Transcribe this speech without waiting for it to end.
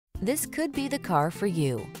This could be the car for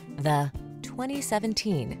you. The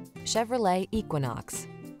 2017 Chevrolet Equinox.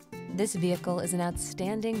 This vehicle is an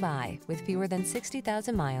outstanding buy with fewer than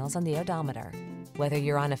 60,000 miles on the odometer. Whether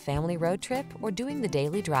you're on a family road trip or doing the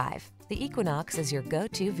daily drive, the Equinox is your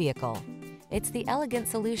go-to vehicle. It's the elegant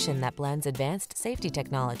solution that blends advanced safety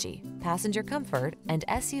technology, passenger comfort, and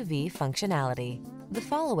SUV functionality. The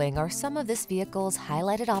following are some of this vehicle's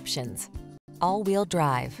highlighted options: all-wheel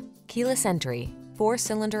drive, keyless entry,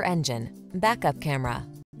 4-cylinder engine, backup camera,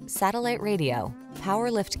 satellite radio,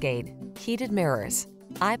 power liftgate, heated mirrors,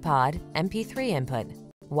 iPod, MP3 input,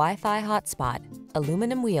 Wi-Fi hotspot,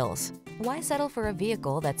 aluminum wheels. Why settle for a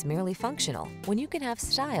vehicle that's merely functional when you can have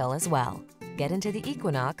style as well? Get into the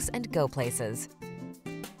Equinox and go places.